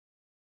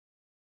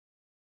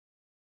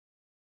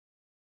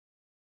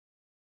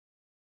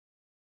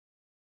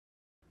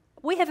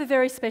We have a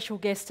very special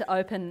guest to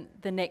open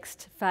the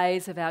next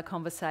phase of our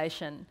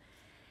conversation.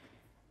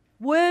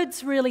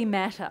 Words really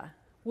matter.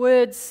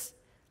 Words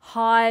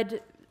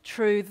hide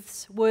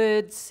truths,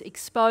 words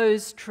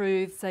expose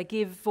truths, they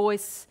give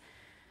voice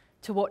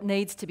to what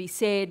needs to be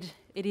said.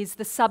 It is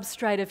the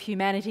substrate of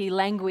humanity,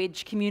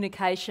 language,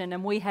 communication,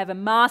 and we have a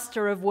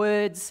master of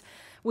words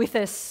with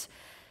us.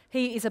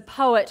 He is a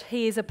poet,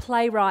 he is a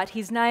playwright,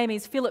 his name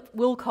is Philip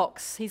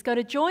Wilcox. He's going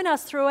to join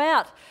us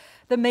throughout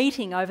the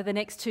meeting over the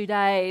next 2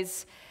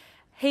 days.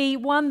 He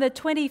won the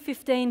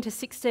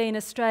 2015-16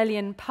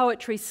 Australian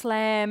Poetry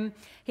Slam.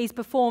 He's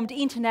performed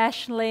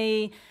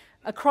internationally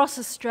across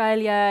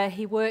Australia.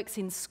 He works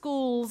in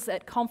schools,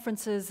 at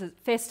conferences, at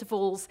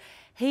festivals.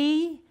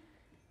 He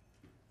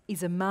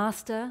is a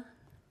master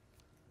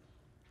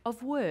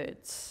of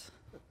words.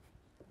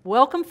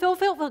 Welcome, Phil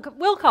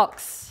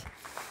Wilcox.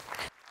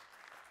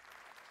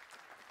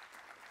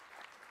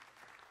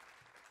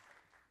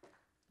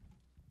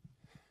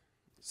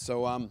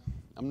 So I'm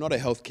not a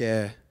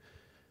healthcare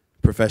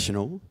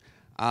professional.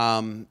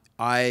 I'm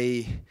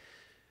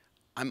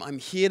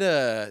here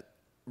to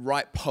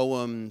write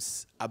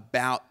poems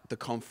about the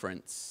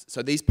conference.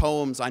 So these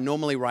poems, I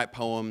normally write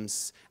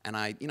poems, and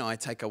I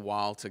take a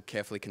while to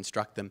carefully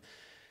construct them.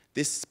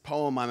 This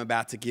poem I'm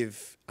about to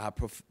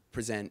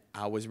present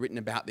was written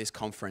about this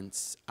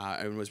conference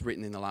and was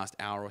written in the last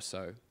hour or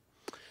so.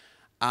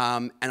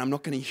 And I'm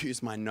not going to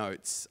use my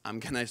notes.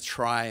 I'm going to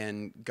try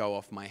and go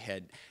off my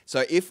head.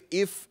 So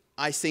if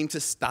I seem to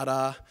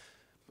stutter,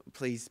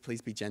 please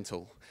be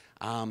gentle.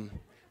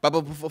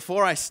 But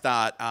before I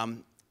start,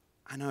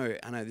 I know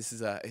it's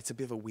a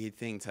bit of a weird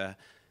thing to,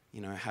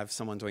 have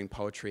someone doing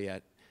poetry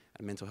at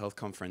a mental health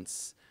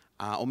conference,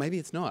 or maybe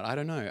it's not. I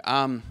don't know.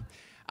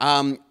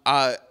 I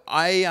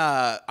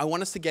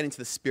want us to get into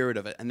the spirit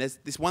of it. And there's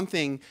this one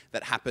thing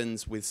that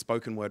happens with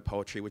spoken word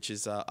poetry, which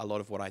is a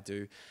lot of what I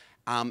do.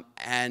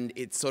 And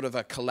it's sort of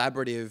a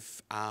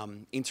collaborative,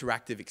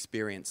 interactive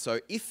experience. So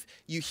if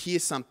you hear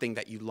something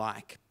that you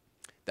like,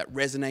 that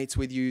resonates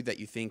with you, that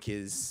you think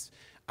is,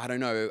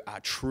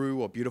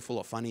 true or beautiful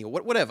or funny or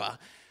whatever,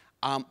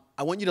 I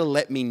want you to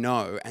let me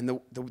know. And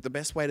the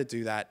best way to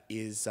do that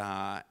is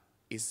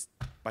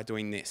by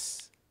doing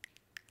this.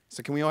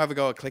 So can we all have a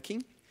go at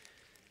clicking?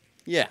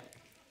 Yeah.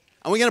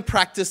 And we're going to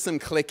practice some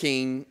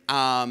clicking.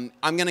 I'm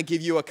going to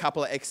give you a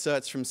couple of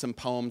excerpts from some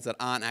poems that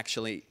aren't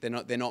actually,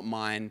 they're not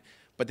mine,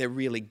 but they're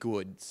really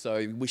good.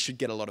 So we should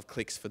get a lot of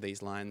clicks for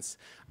these lines.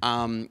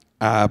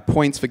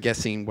 Points for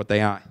guessing what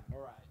they are.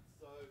 All right.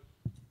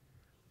 So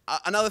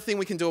another thing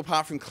we can do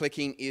apart from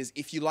clicking is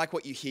if you like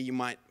what you hear, you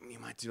might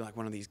do like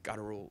one of these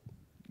guttural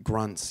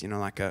grunts,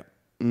 like a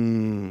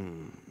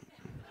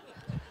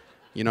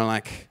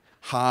like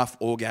half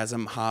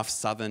orgasm, half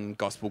southern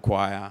gospel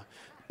choir.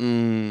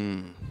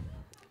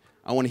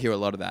 I want to hear a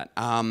lot of that.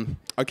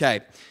 Okay,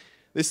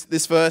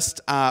 this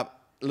first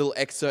little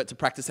excerpt to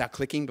practice our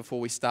clicking before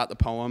we start the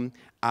poem.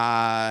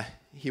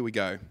 Here we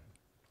go.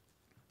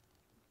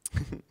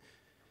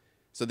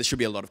 So there should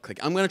be a lot of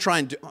clicking. I'm going to try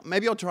and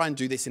maybe I'll try and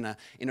do this in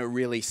a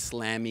really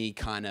slammy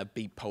kind of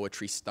beat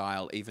poetry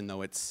style, even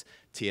though it's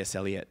T.S.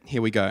 Eliot.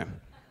 Here we go.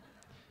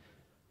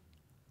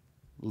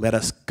 Let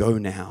us go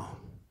now,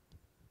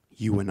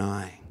 you and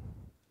I.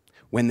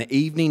 When the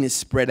evening is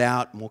spread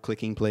out, more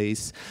clicking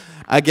please,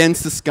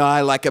 against the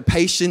sky like a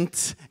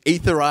patient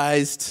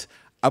etherized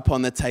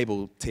upon the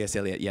table. T.S.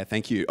 Eliot, yeah,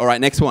 thank you. All right,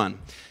 next one.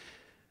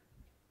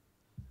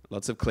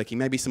 Lots of clicking,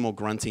 maybe some more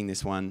grunting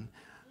this one.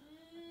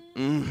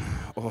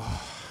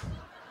 Oh.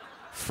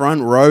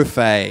 Front row,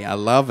 Faye, I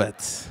love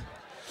it.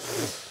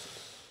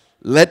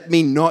 Let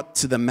me not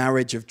to the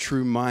marriage of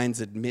true minds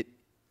admit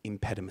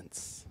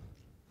impediments.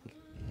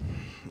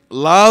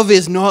 Love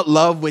is not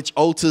love which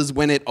alters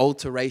when it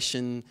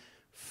alteration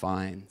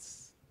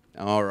finds.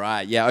 All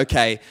right, yeah,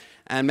 okay,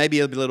 and maybe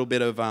a little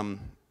bit of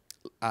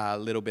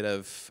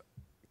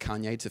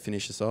Kanye to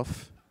finish us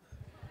off.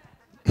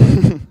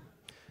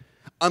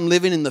 I'm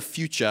living in the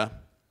future,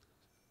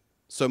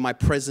 so my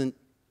present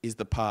is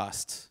the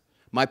past.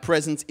 My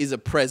presence is a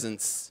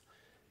presence.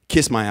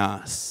 Kiss my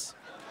ass.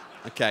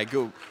 Okay,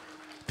 good.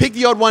 Pick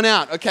the odd one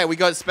out. Okay, we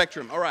got a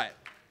spectrum. All right.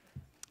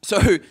 So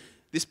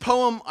this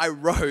poem I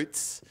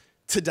wrote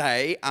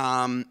today.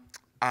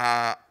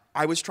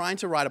 I was trying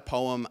to write a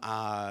poem,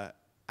 and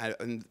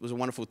it was a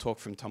wonderful talk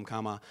from Tom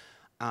Karma.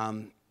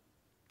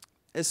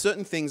 There's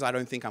certain things I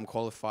don't think I'm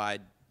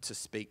qualified to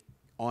speak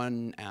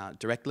on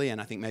directly,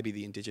 and I think maybe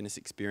the Indigenous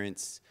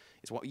experience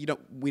is what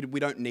we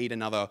don't need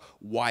another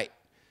white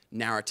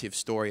narrative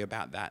story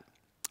about that.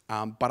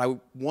 But I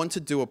want to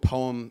do a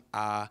poem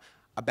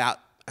about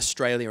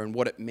Australia and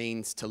what it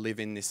means to live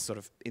in this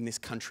in this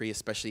country,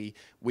 especially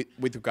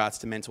with regards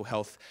to mental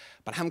health.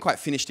 But I haven't quite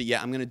finished it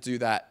yet. I'm going to do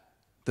that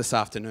this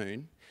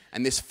afternoon.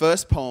 And this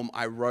first poem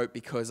I wrote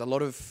because a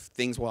lot of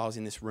things while I was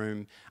in this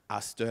room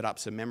stirred up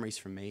some memories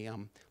from me.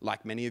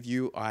 Like many of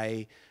you,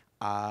 I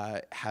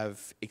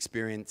have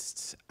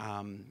experienced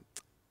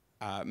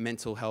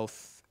mental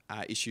health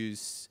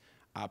issues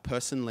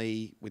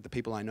personally with the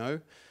people I know.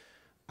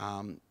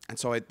 And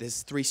so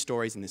there's 3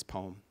 stories in this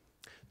poem.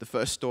 The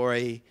first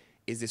story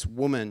is this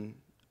woman,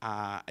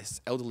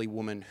 this elderly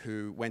woman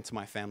who went to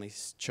my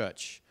family's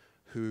church,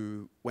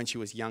 who, when she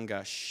was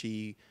younger,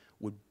 she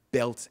would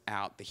belt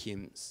out the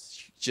hymns.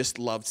 She just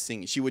loved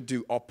singing. She would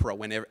do opera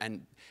whenever,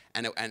 and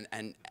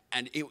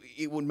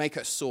it would make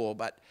her sore.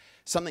 But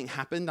something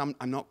happened. I'm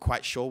not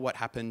quite sure what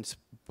happened,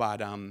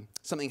 but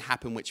something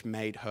happened which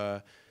made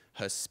her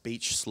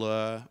speech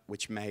slur,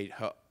 which made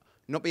her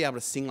not be able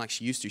to sing like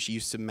she used to. She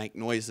used to make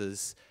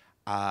noises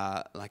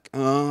like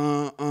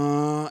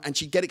and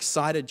she'd get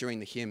excited during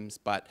the hymns,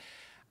 but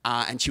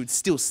and she would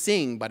still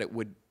sing, but it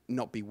would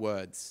not be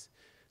words.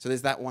 So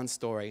there's that one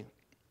story.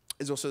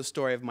 There's also the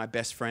story of my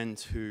best friend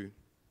who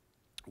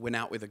went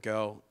out with a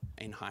girl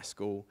in high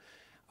school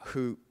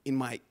who, in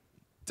my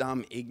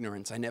dumb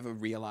ignorance, I never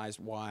realized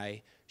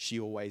why she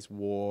always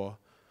wore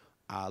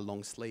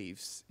long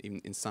sleeves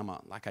in summer.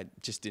 Like, I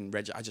just didn't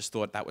register. I just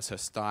thought that was her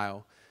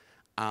style.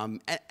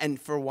 And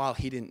for a while,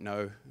 he didn't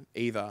know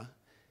either.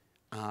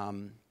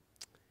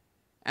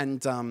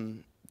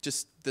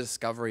 Just the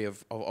discovery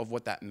of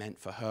what that meant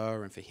for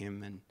her and for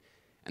him.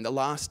 And the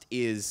last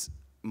is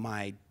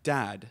my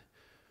dad.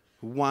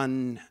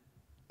 One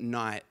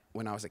night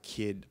when I was a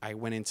kid, I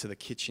went into the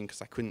kitchen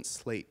because I couldn't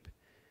sleep.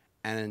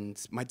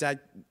 And my dad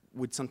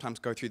would sometimes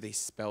go through these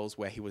spells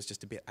where he was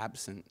just a bit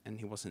absent and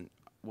he wasn't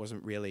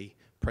really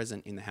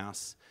present in the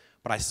house.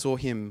 But I saw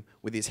him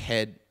with his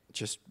head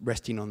just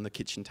resting on the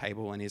kitchen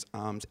table and his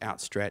arms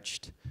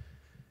outstretched.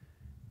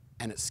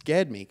 And it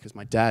scared me because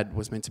my dad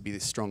was meant to be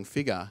this strong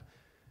figure.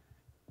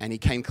 And he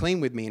came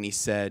clean with me and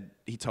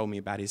he told me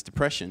about his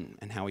depression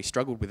and how he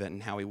struggled with it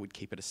and how he would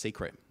keep it a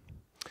secret.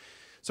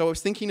 So I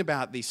was thinking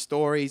about these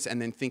stories and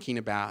then thinking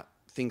about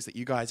things that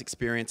you guys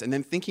experience and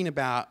then thinking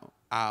about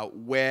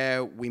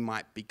where we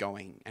might be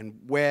going and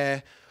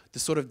where the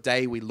sort of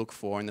day we look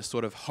for and the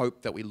sort of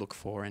hope that we look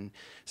for. And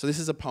so this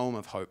is a poem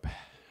of hope,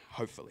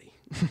 hopefully.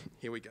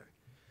 Here we go.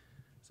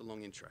 It's a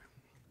long intro.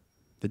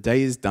 The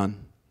day is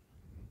done,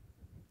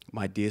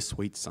 my dear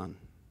sweet son.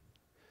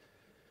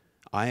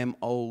 I am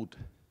old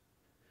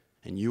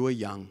and you are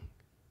young,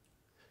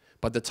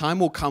 but the time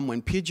will come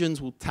when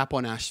pigeons will tap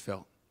on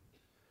asphalt,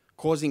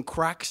 causing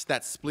cracks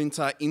that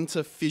splinter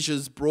into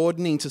fissures,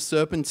 broadening to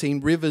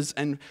serpentine rivers,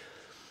 and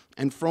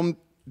from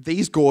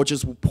these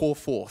gorges will pour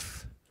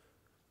forth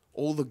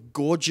all the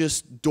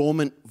gorgeous,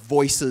 dormant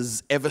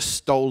voices ever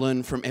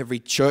stolen from every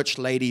church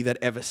lady that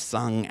ever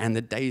sung. And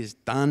the day is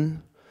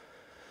done,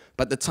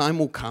 but the time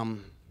will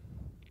come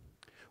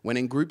when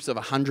in groups of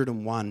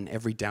 101,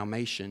 every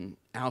Dalmatian,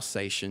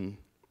 Alsatian,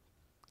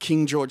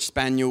 King George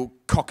Spaniel,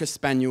 Cocker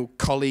Spaniel,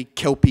 Collie,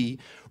 Kelpie,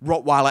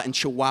 Rottweiler and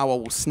Chihuahua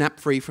will snap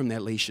free from their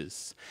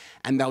leashes.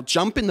 And they'll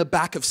jump in the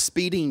back of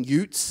speeding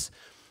utes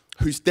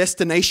whose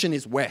destination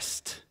is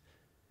west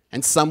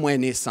and somewhere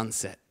near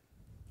sunset.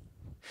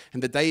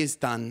 And the day is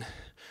done,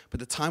 but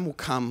the time will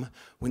come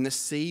when the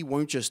sea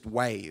won't just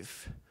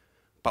wave,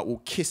 but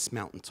will kiss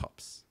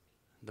mountaintops.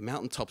 The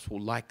mountaintops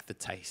will like the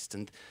taste.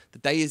 And the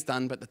day is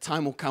done, but the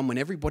time will come when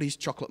everybody's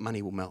chocolate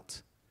money will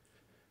melt.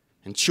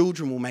 And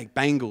children will make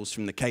bangles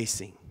from the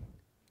casing.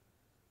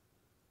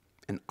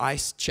 And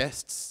ice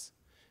chests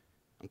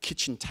on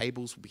kitchen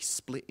tables will be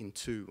split in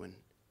two, and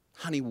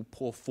honey will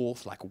pour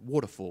forth like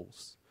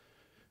waterfalls.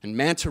 And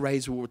manta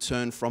rays will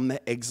return from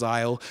their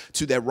exile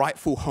to their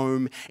rightful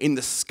home in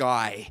the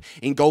sky,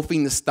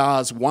 engulfing the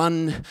stars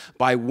one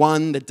by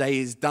one. The day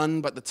is done,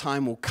 but the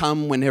time will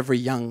come when every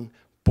young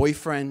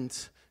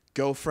boyfriend,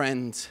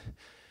 girlfriend,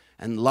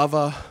 and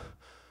lover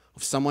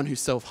of someone who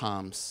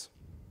self-harms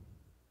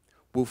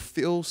will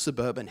fill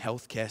suburban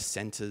healthcare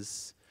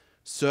centers,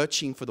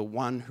 searching for the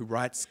one who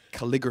writes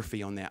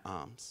calligraphy on their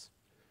arms.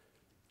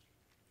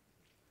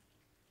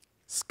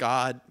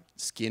 Scarred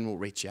skin will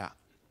reach out.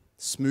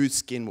 Smooth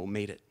skin will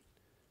meet it.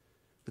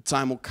 The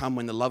time will come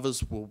when the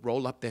lovers will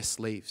roll up their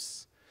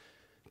sleeves,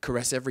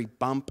 caress every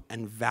bump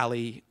and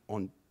valley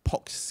on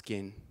pocked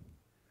skin,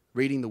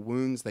 reading the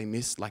wounds they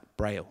miss like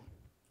Braille,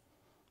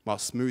 while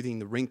smoothing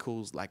the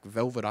wrinkles like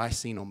velvet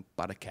icing on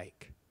butter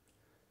cake.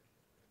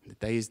 The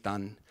day is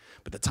done,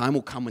 but the time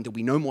will come when there'll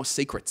be no more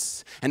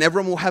secrets, and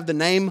everyone will have the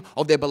name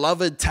of their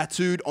beloved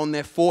tattooed on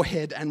their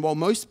forehead. And while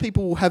most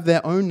people will have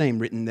their own name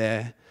written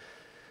there,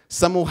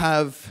 some will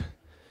have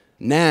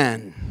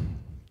Nan,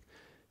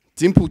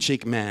 Dimple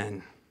Cheek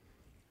Man,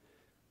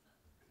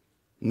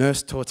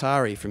 Nurse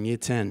Tortari from year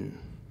 10.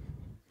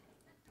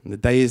 And the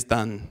day is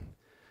done,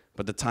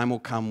 but the time will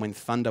come when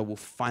thunder will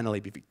finally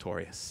be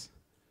victorious.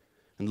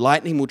 And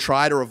lightning will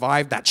try to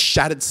revive that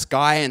shattered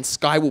sky, and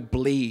sky will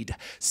bleed.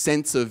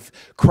 Scents of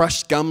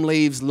crushed gum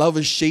leaves,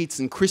 lovers' sheets,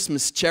 and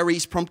Christmas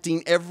cherries,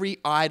 prompting every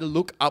eye to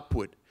look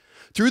upward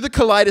through the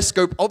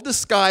kaleidoscope of the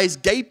sky's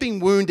gaping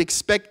wound,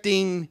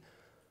 expecting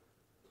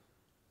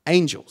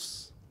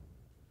angels.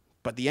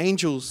 But the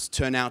angels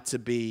turn out to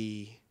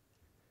be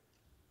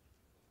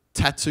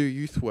tattoo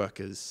youth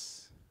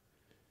workers,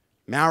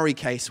 Maori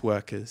case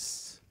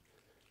workers,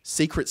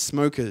 secret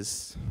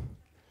smokers,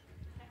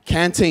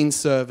 canteen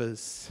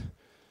servers,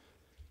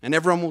 and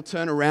everyone will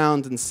turn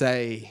around and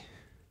say,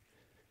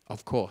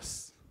 of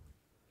course.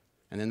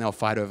 And then they'll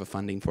fight over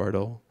funding for it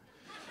all.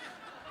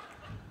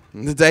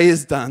 And the day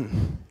is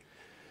done.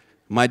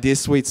 My dear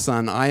sweet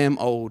son, I am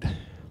old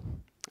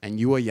and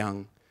you are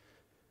young,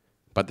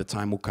 but the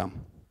time will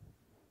come.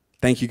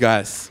 Thank you,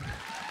 guys.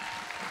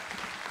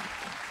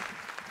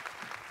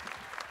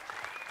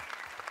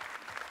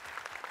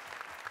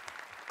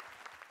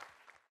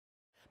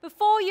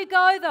 Before you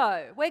go,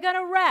 though, we're going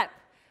to wrap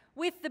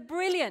with the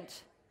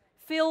brilliant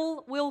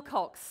Phil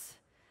Wilcox,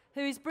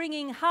 who's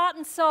bringing heart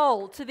and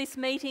soul to this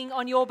meeting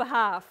on your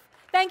behalf.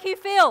 Thank you,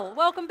 Phil.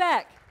 Welcome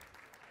back.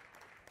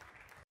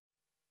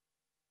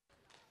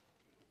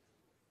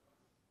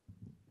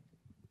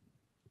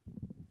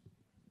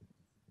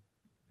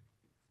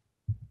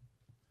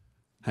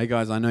 Hey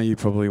guys, I know you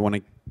probably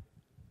want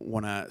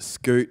to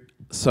scoot,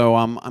 so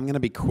I'm going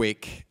to be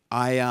quick.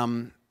 I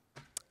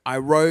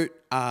wrote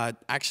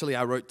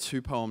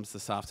two poems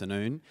this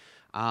afternoon.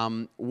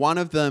 One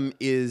of them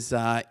is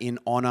in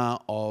honor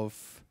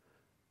of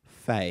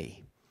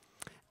Faye.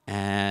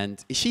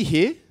 And is she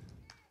here?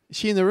 Is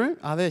she in the room?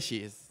 Oh, there she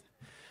is.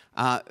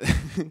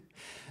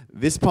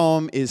 This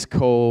poem is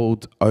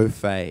called O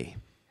Faye.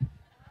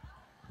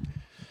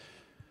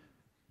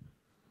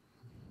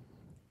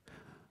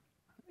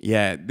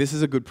 Yeah, this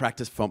is a good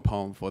practice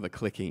poem for the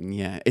clicking,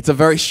 yeah. It's a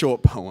very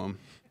short poem.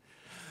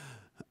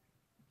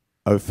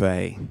 O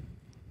Faye.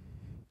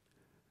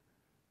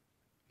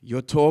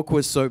 Your talk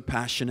was so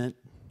passionate.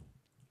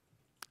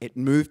 It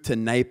moved to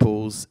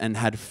Naples and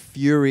had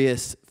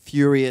furious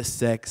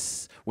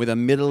sex with a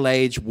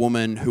middle-aged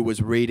woman who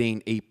was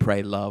reading Eat,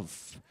 Pray,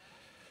 Love.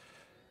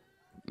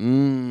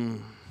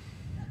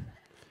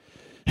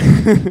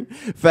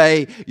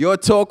 Faye, your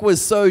talk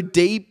was so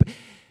deep.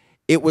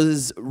 It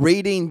was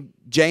reading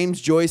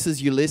James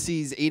Joyce's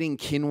Ulysses, eating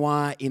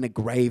quinoa in a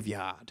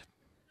graveyard.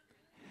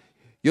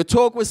 Your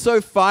talk was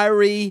so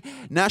fiery,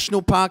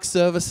 National Park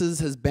Services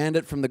has banned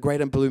it from the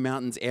Greater Blue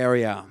Mountains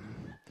area.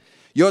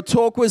 Your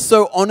talk was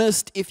so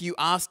honest, if you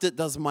asked it,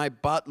 does my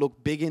butt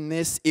look big in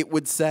this? It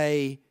would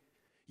say,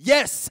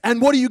 yes,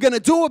 and what are you going to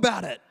do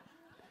about it?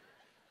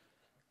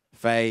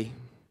 Faye,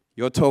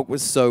 your talk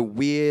was so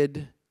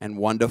weird and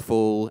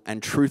wonderful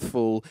and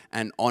truthful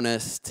and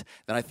honest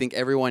that I think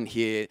everyone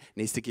here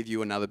needs to give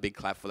you another big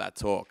clap for that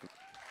talk.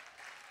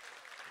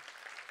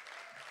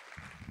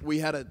 We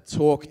had a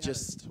talk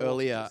just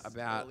earlier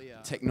about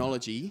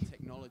technology.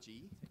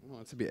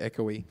 Oh, it's a bit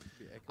echoey.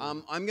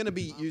 I'm going to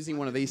be using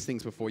one of these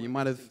things before. You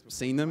might have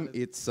seen them.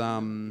 It's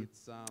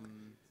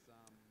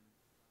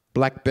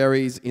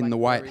blackberries in the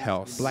White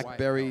House.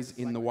 Blackberries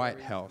in the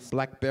White House.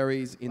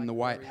 Blackberries in the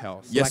White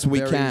House. Yes, we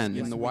can.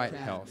 In the White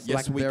House.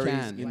 Yes, we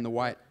can. In the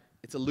White.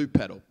 It's a loop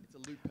pedal.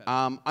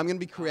 I'm going to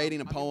be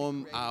creating a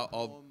poem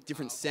of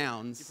different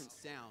sounds.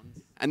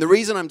 And the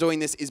reason I'm doing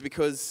this is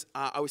because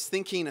I was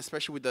thinking,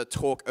 especially with the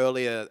talk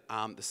earlier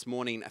this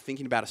morning,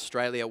 thinking about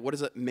Australia. What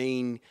does it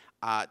mean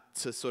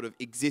to sort of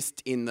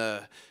exist in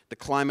the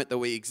climate that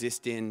we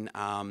exist in,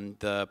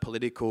 the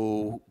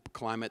political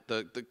climate,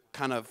 the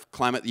kind of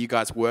climate that you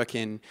guys work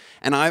in?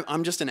 And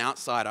I'm just an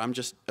outsider. I'm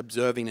just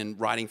observing and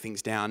writing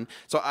things down.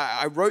 So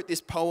I wrote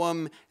this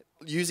poem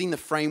using the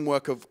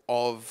framework of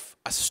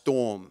a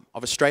storm,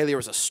 of Australia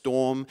as a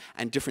storm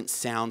and different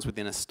sounds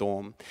within a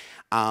storm.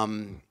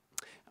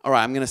 All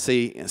right, I'm going to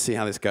see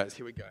how this goes.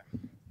 Here we go.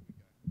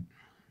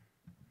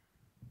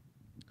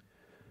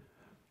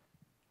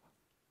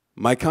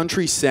 My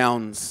country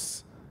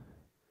sounds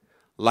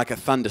like a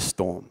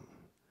thunderstorm,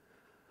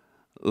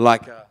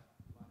 like a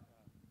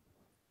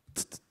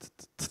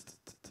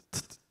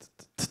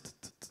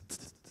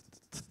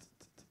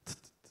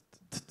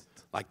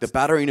like the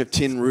battering of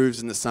tin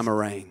roofs in the summer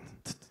rain,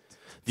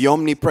 the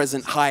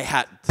omnipresent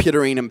hi-hat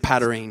pittering and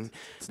pattering,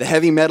 the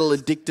heavy metal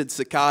addicted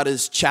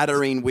cicadas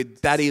chattering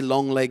with daddy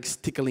long legs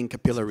tickling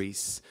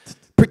capillaries,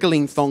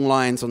 prickling thong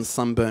lines on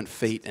sunburnt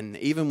feet, and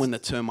even when the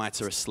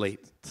termites are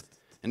asleep,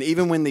 and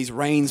even when these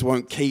rains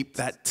won't keep,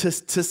 that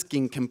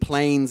tisk-tisking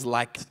complains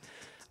like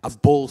a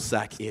ball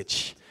sack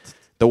itch,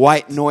 the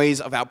white noise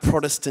of our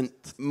Protestant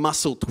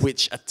muscle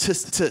twitch, a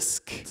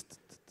tisk-tisk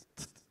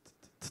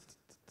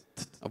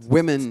of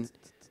women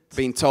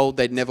being told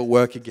they'd never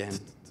work again.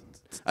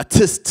 A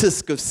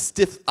tisk-tisk of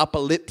stiff upper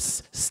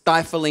lips,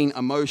 stifling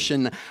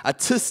emotion. A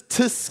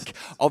tisk-tisk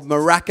of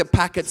maraca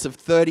packets of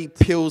 30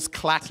 pills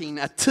clacking.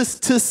 A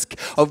tisk-tisk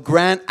of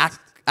grant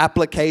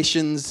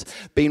applications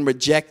being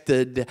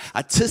rejected.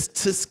 A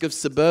tisk-tisk of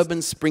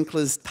suburban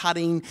sprinklers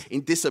tutting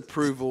in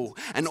disapproval.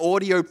 An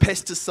audio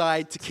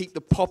pesticide to keep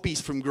the poppies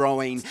from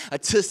growing. A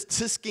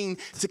tisk-tisking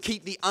to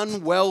keep the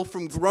unwell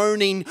from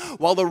groaning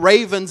while the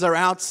ravens are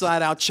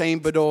outside our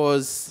chamber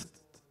doors.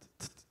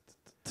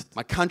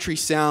 My country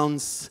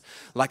sounds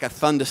like a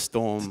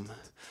thunderstorm,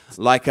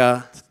 like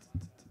a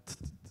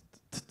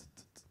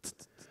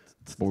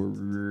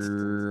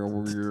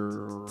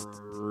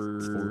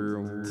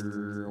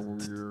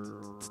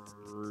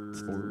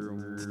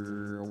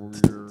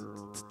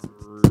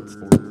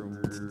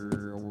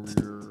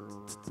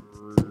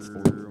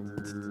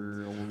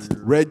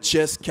red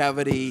chest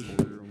cavity,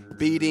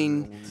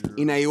 beating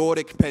in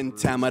aortic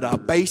pentameter,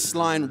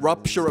 baseline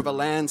rupture of a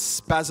land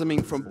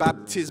spasming from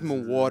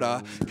baptismal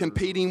water,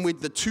 competing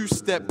with the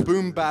two-step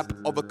boom bap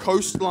of a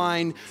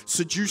coastline,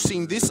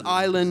 seducing this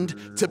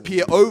island to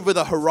peer over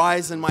the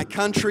horizon. My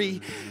country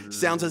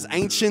sounds as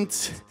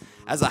ancient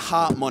as a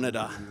heart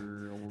monitor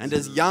and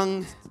as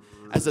young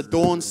as a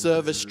dawn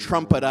service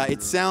trumpeter.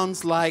 It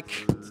sounds like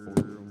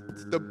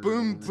the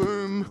boom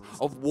boom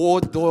of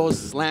ward doors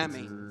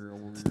slamming,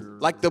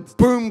 like the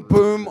boom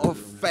boom of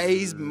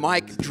phase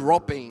mic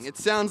dropping. It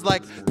sounds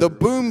like the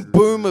boom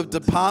boom of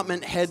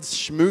department heads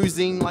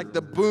schmoozing, like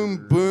the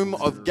boom boom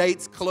of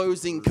gates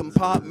closing,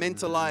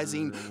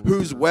 compartmentalizing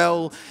who's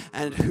well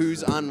and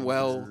who's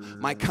unwell.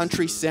 My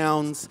country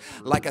sounds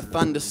like a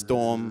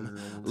thunderstorm,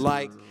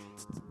 like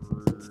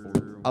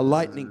a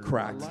lightning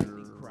crack.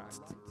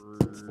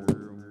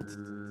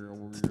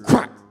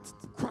 Crack.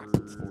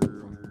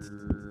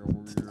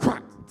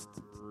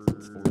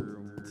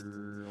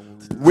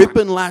 Whip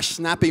and lash,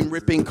 snapping,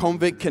 ripping,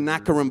 convict,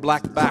 kanaka and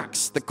black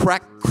backs. The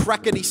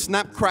crackety,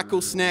 snap, crackle,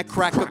 snare,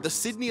 crack of the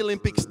Sydney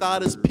Olympic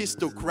starters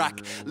pistol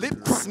crack. Lip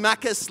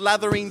smacker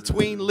slathering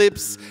tween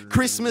lips.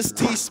 Christmas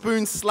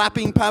teaspoon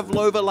slapping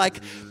Pavlova like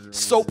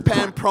salt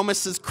pan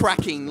promises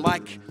cracking.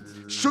 Like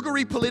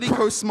sugary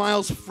Politico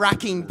smiles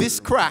fracking this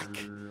crack.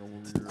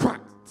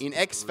 Crack. In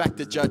X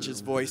Factor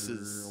judges'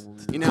 voices.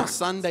 In our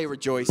Sunday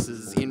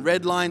rejoices. In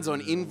red lines on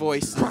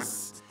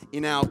invoices.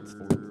 In our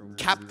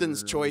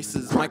captain's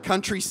choices. My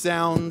country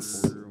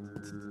sounds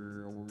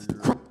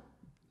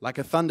like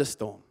a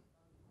thunderstorm.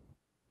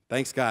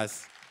 Thanks,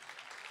 guys.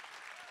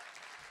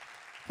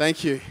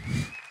 Thank you.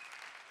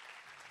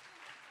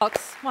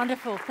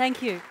 Wonderful,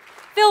 thank you.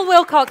 Phil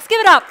Wilcox,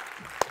 give it up.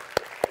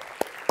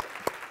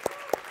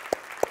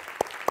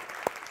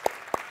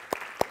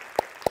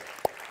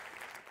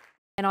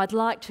 And I'd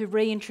like to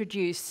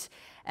reintroduce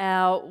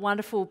our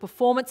wonderful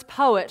performance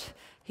poet.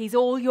 He's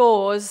all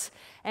yours,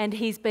 and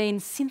he's been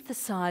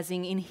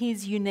synthesising in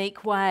his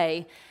unique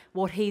way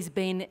what he's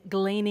been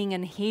gleaning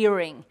and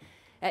hearing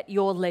at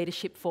your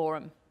leadership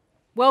forum.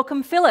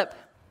 Welcome, Philip.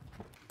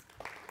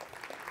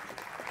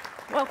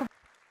 Welcome.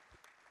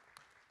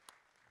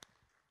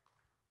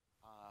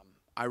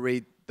 I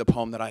read the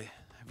poem that I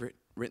have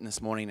written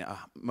this morning,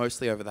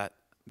 mostly over that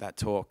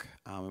talk.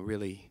 It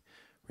really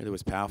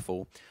was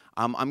powerful.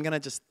 I'm going to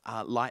just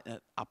lighten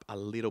it up a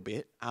little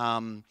bit.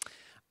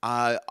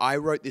 I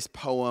wrote this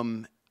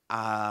poem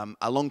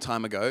a long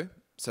time ago,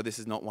 so this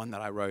is not one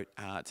that I wrote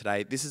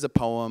today. This is a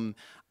poem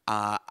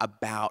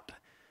about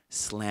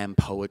slam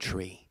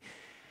poetry,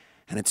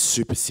 and it's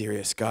super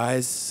serious,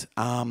 guys.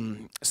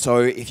 So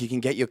if you can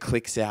get your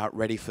clicks out,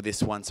 ready for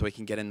this one so we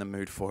can get in the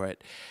mood for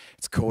it.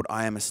 It's called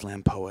I Am a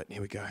Slam Poet.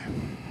 Here we go.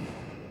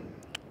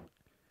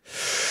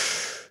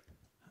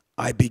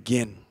 I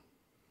begin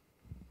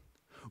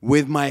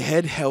with my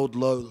head held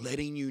low,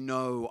 letting you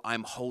know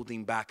I'm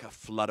holding back a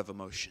flood of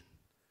emotion.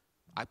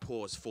 I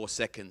pause 4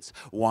 seconds.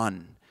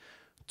 1,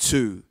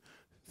 2,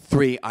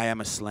 3, I am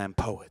a slam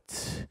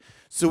poet.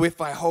 So if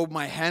I hold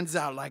my hands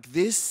out like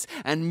this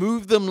and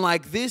move them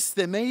like this,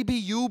 then maybe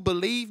you'll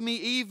believe me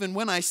even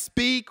when I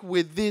speak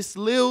with this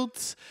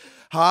lilt.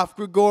 Half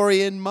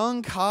Gregorian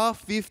monk,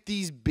 half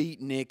 50s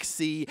beatnik.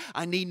 See,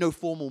 I need no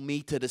formal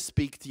meter to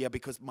speak to you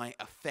because my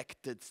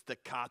affected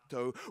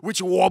staccato,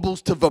 which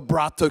wobbles to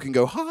vibrato, can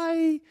go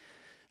high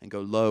and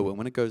go low. And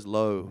when it goes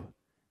low,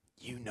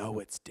 you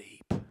know it's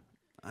deep.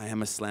 I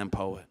am a slam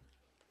poet.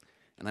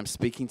 And I'm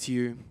speaking to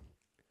you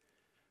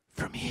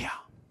from here.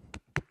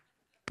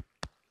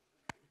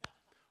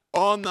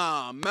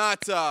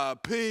 Onomatopoeia,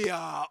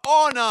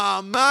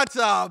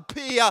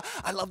 onomatopoeia.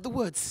 I love the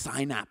word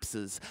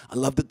synapses. I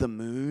love that the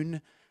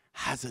moon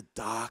has a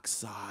dark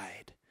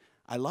side.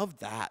 I love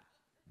that.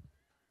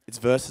 It's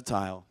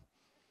versatile.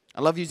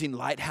 I love using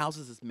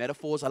lighthouses as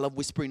metaphors. I love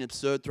whispering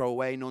absurd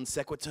throwaway non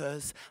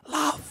sequiturs.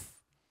 Love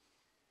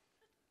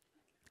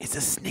is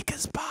a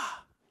Snickers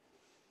bar.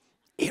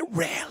 It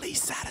rarely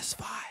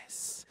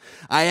satisfies.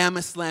 I am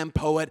a slam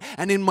poet,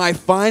 and in my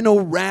final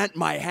rant,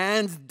 my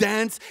hands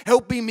dance,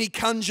 helping me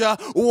conjure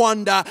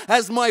wonder.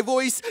 As my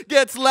voice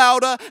gets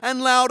louder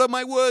and louder,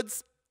 my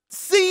words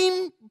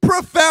seem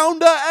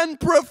profounder and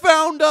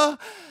profounder,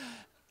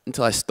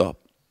 until I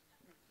stop.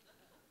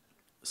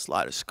 The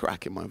slightest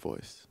crack in my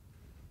voice,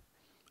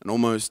 an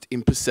almost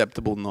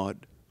imperceptible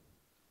nod.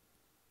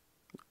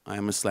 I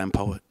am a slam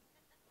poet,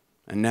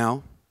 and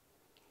now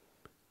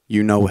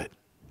you know it.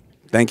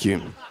 Thank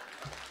you.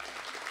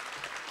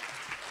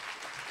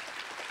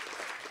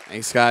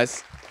 Thanks,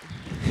 guys.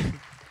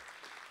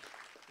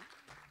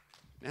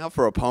 Now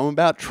for a poem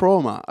about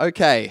trauma.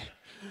 Okay.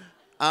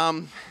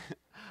 Here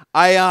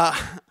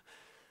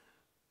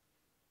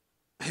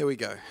we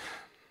go.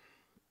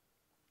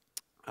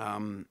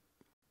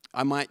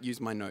 I might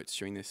use my notes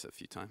during this a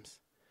few times.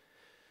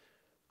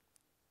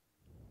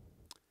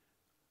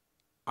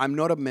 I'm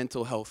not a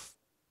mental health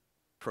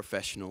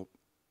professional,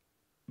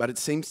 but it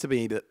seems to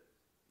me that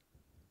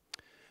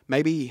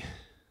maybe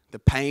the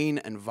pain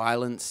and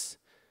violence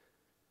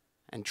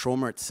and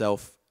trauma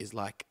itself is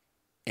like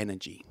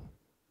energy.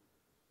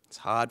 It's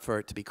hard for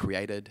it to be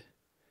created.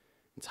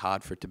 It's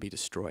hard for it to be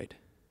destroyed.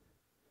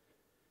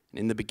 And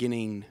in the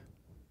beginning,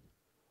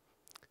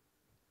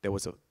 there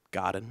was a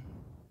garden,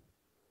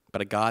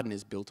 but a garden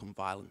is built on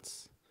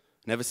violence.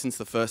 And ever since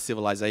the first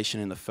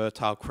civilization in the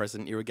Fertile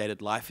Crescent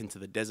irrigated life into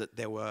the desert,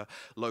 there were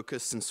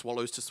locusts and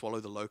swallows to swallow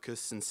the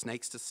locusts, and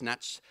snakes to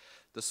snatch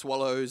the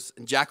swallows,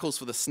 and jackals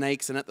for the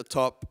snakes, and at the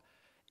top,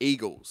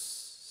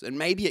 eagles. And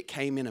maybe it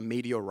came in a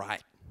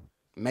meteorite.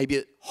 Maybe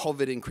it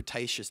hovered in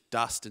Cretaceous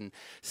dust and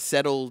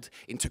settled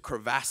into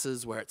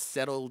crevasses where it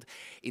settled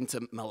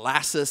into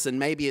molasses, and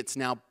maybe it's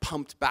now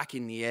pumped back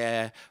in the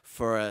air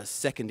for a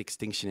second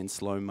extinction in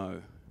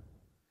slow-mo.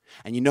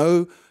 And you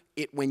know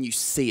it when you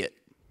see it.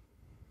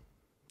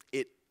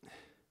 It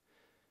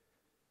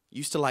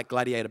used to like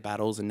gladiator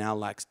battles and now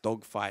likes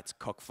dogfights,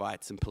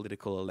 cockfights, and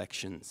political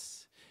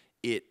elections.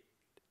 It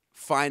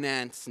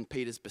financed St.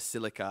 Peter's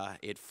Basilica.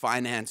 It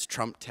financed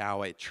Trump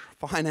Tower. It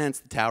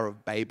financed the Tower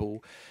of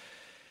Babel.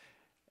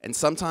 And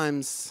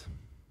sometimes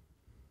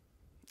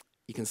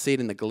you can see it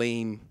in the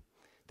gleam,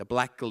 the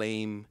black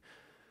gleam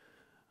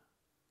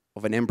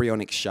of an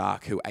embryonic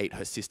shark who ate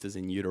her sisters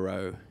in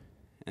utero.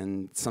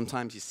 And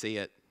sometimes you see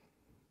it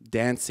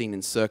dancing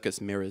in circus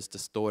mirrors,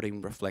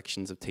 distorting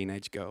reflections of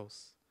teenage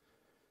girls.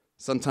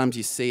 Sometimes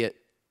you see it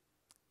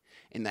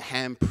in the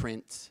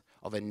handprint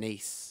of a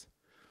niece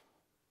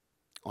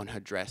on her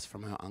dress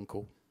from her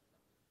uncle.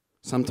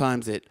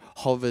 Sometimes it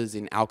hovers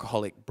in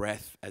alcoholic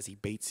breath as he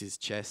beats his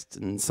chest,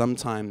 and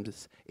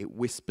sometimes it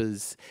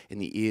whispers in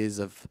the ears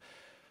of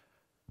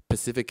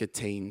Pacifica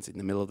teens in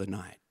the middle of the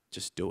night.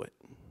 Just do it.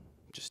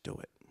 Just do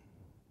it.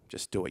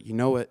 Just do it. You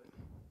know it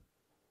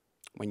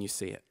when you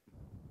see it.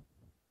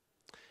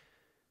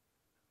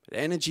 But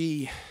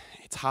energy,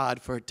 it's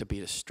hard for it to be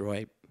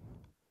destroyed.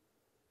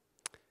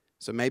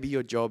 So maybe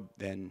your job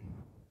then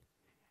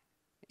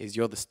is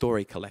you're the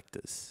story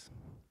collectors.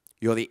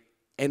 You're the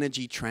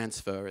energy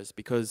transferers,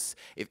 because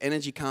if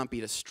energy can't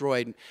be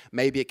destroyed,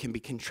 maybe it can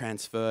be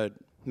transferred,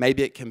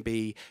 maybe it can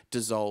be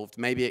dissolved,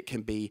 maybe it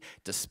can be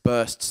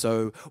dispersed.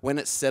 So when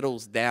it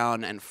settles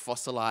down and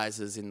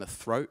fossilizes in the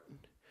throat,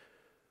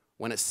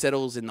 when it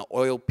settles in the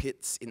oil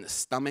pits in the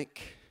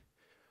stomach,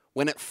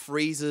 when it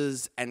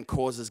freezes and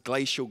causes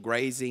glacial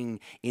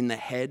grazing in the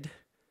head,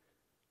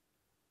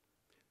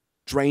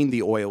 drain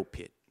the oil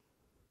pit.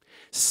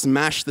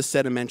 Smash the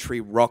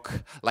sedimentary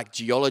rock like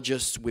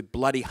geologists with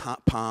bloody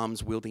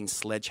palms wielding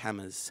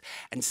sledgehammers,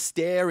 and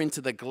stare into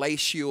the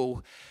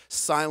glacial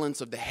silence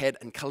of the head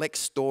and collect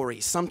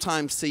stories.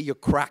 Sometimes see your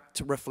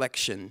cracked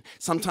reflection,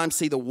 sometimes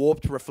see the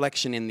warped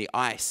reflection in the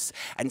ice,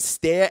 and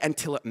stare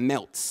until it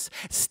melts.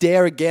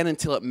 Stare again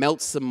until it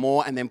melts some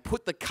more, and then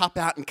put the cup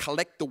out and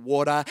collect the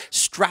water,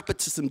 strap it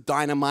to some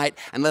dynamite,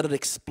 and let it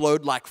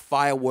explode like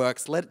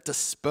fireworks. Let it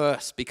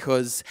disperse,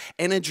 because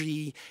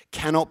energy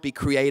cannot be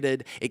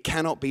created, it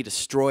cannot be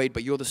destroyed,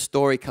 but you're the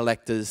story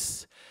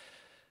collectors,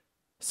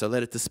 so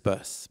let it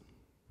disperse.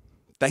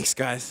 Thanks,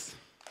 guys.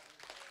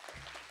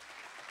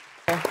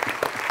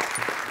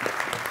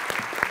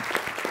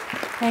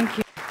 Thank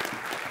you.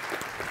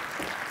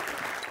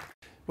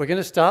 We're going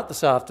to start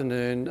this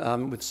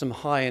afternoon with some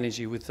high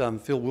energy with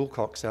Phil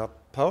Wilcox, our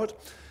poet,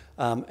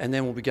 and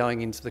then we'll be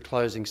going into the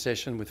closing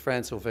session with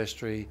Fran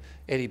Silvestri,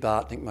 Eddie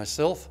Bartnick,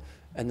 myself,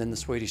 and then the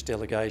Swedish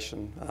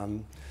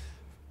delegation,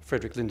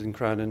 Fredrik Linden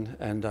Cronin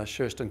and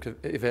Kirsten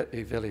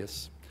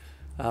Evelius.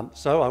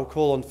 So I'll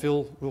call on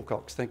Phil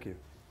Wilcox. Thank you.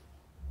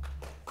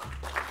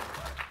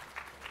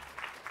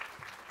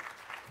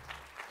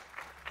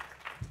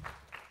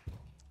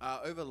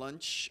 Over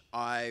lunch,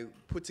 I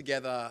put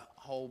together a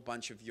whole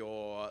bunch of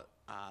your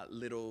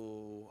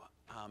little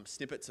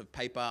snippets of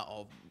paper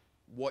of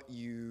what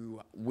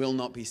you will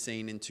not be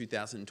seen in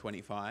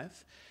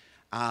 2025.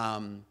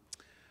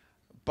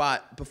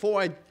 But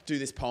before I do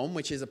this poem,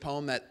 which is a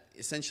poem that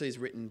essentially is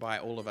written by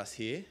all of us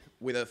here,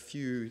 with a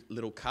few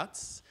little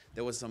cuts,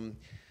 there was some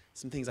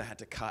things I had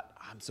to cut,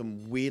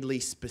 some weirdly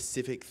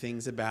specific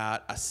things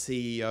about a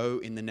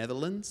CEO in the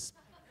Netherlands.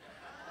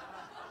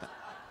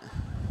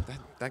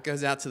 That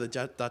goes out to the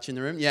Dutch in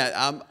the room.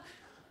 Yeah,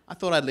 I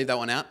thought I'd leave that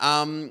one out.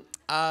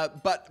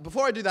 But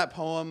before I do that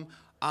poem,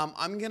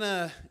 I'm going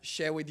to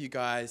share with you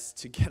guys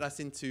to get us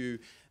into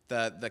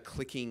the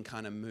clicking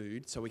kind of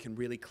mood, so we can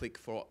really click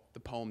for the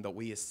poem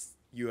that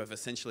you have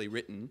essentially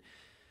written,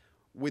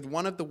 with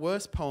one of the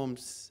worst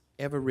poems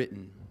ever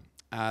written.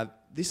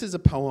 This is a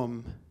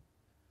poem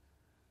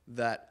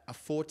that a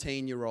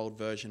 14-year-old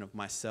version of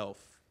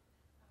myself,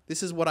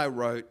 this is what I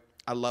wrote,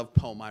 a love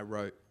poem I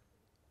wrote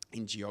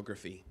in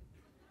geography.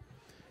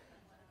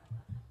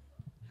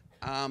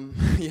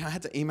 Yeah, I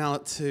had to email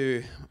it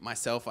to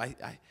myself. I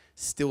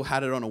still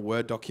had it on a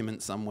Word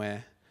document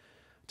somewhere.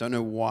 Don't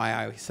know why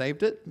I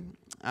saved it,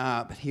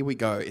 but here we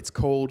go. It's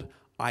called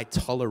I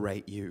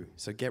Tolerate You.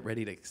 So get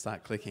ready to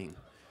start clicking.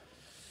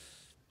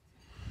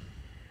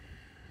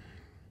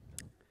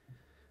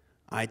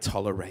 I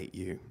tolerate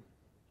you.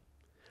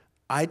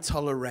 I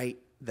tolerate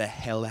the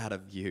hell out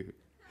of you.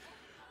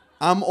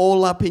 I'm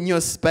all up in your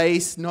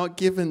space, not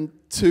giving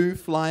two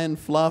flying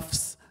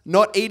fluffs,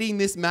 not eating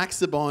this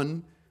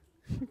Maxibon.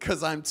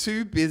 because I'm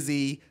too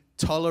busy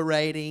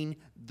tolerating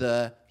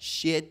the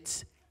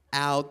shit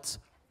out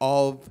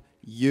of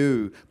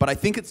you. But I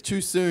think it's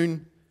too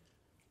soon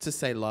to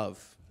say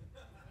love.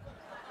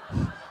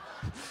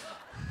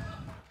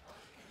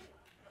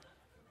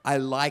 I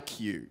like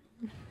you.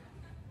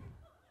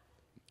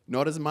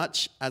 Not as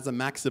much as a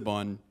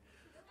Maxibon,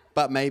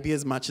 but maybe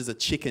as much as a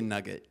chicken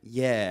nugget.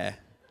 Yeah,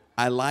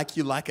 I like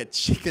you like a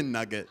chicken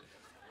nugget,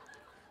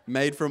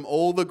 made from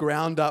all the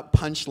ground up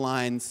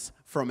punchlines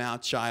from our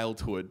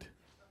childhood.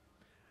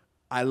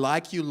 I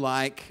like you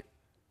like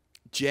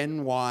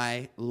Gen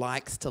Y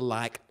likes to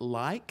like,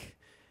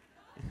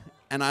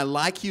 and I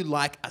like you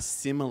like a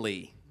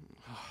simile.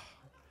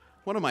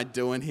 What am I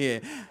doing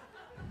here?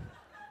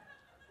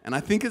 And I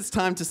think it's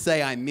time to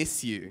say I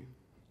miss you.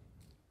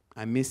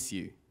 I miss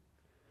you.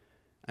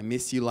 I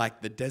miss you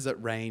like the desert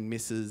rain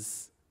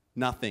misses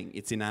nothing.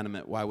 It's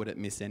inanimate. Why would it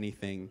miss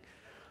anything?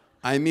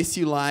 I miss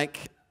you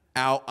like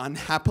our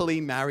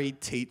unhappily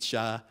married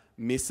teacher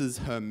misses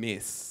her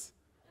miss.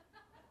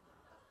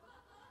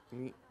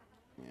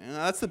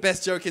 That's the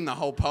best joke in the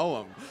whole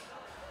poem.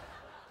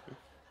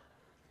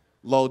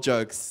 Lol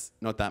jokes,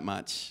 not that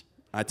much.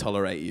 I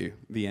tolerate you.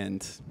 The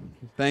end.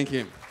 Thank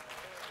you.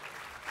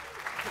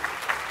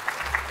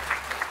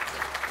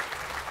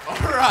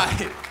 All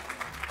right.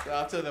 So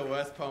after the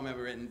worst poem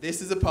ever written,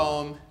 this is a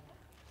poem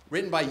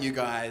written by you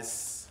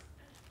guys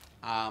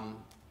by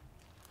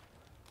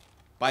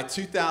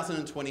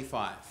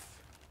 2025.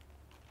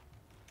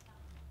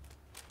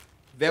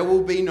 There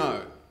will be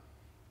no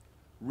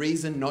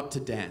reason not to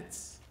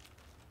dance.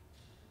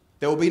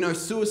 There will be no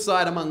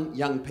suicide among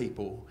young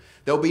people.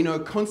 There will be no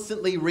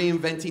constantly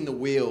reinventing the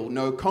wheel,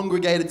 no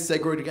congregated,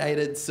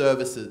 segregated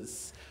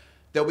services.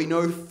 There will be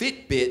no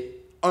Fitbit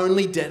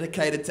only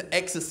dedicated to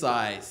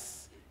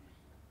exercise.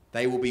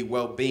 They will be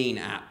well-being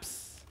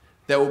apps.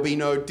 There will be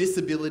no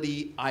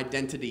disability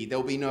identity. There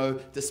will be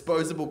no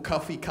disposable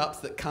coffee cups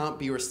that can't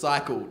be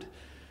recycled.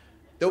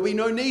 There will be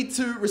no need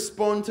to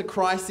respond to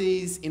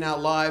crises in our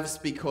lives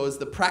because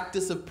the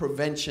practice of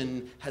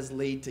prevention has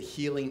led to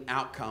healing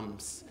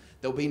outcomes.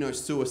 There will be no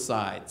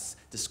suicides,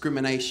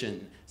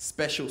 discrimination,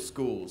 special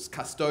schools,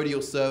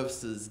 custodial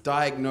services,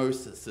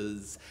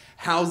 diagnoses,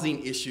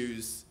 housing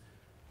issues,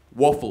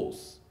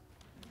 waffles.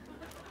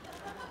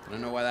 I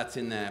don't know why that's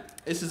in there.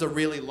 This is a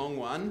really long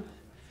one.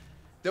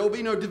 There will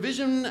be no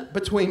division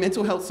between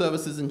mental health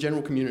services and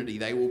general community.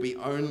 There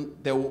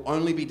will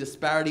only be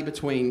disparity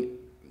between...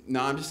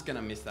 No, I'm just going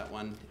to miss that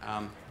one.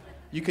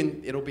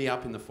 It'll be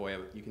up in the foyer.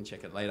 You can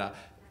check it later.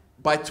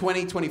 By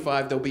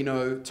 2025, there will be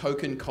no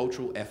token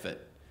cultural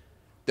effort.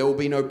 There will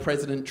be no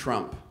President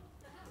Trump.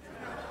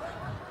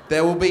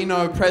 There will be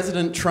no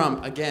President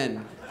Trump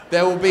again.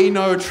 There will be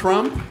no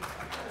Trump,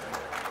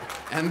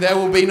 and there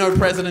will be no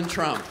President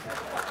Trump.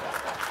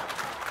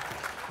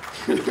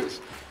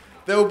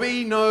 There will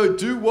be no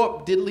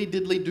do-wop,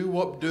 diddly-diddly,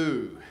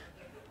 do-wop-do.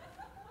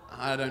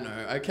 I don't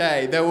know.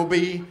 Okay, there will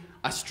be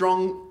a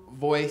strong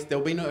voice. There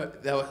will be no...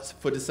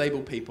 for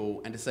disabled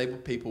people, and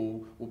disabled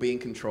people will be in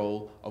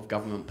control of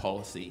government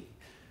policy.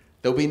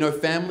 There will be no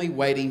family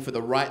waiting for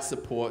the right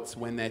supports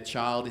when their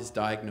child is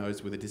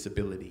diagnosed with a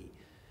disability.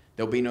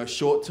 There will be no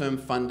short-term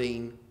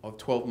funding of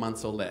 12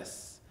 months or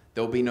less.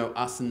 There will be no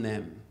us and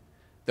them.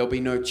 There will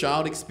be no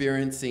child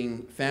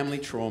experiencing family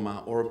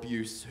trauma or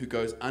abuse who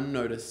goes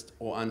unnoticed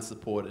or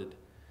unsupported.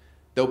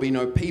 There will be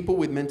no people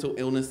with mental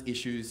illness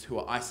issues who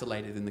are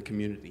isolated in the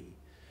community.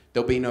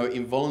 There will be no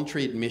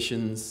involuntary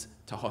admissions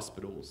to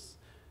hospitals.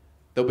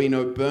 There will be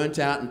no burnt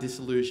out and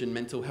disillusioned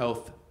mental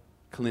health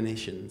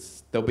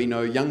clinicians. There will be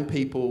no young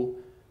people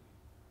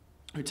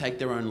who take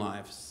their own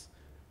lives.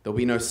 There will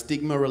be no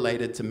stigma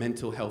related to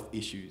mental health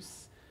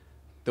issues.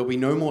 There will be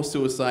no more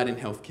suicide in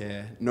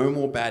healthcare, no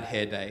more bad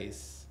hair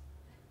days.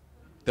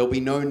 There'll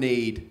be no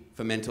need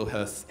for mental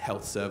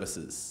health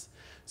services.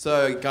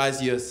 So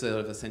guys, you're sort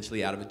of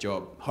essentially out of a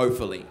job,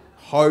 hopefully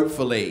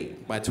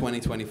by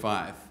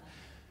 2025.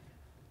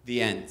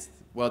 The end.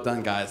 Well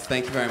done, guys.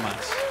 Thank you very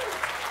much.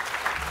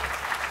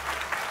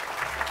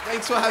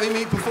 Thanks for having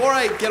me. Before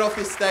I get off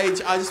this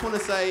stage, I just want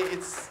to say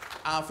it's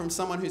from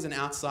someone who's an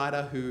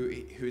outsider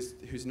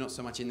who's not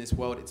so much in this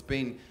world. It's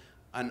been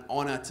an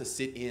honour to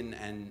sit in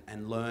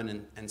and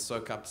learn and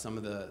soak up some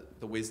of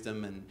the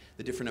wisdom and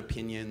the different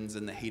opinions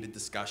and the heated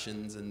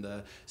discussions and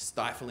the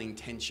stifling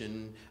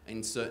tension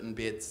in certain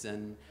bits.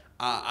 And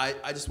I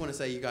just want to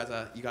say you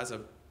guys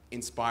are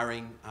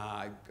inspiring.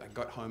 I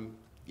got home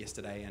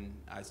yesterday and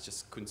I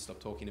just couldn't stop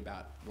talking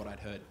about what I'd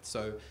heard.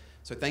 So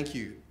thank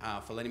you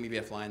for letting me be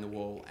a fly on the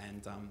wall,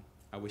 and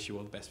I wish you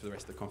all the best for the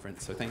rest of the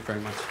conference. So thank you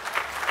very much.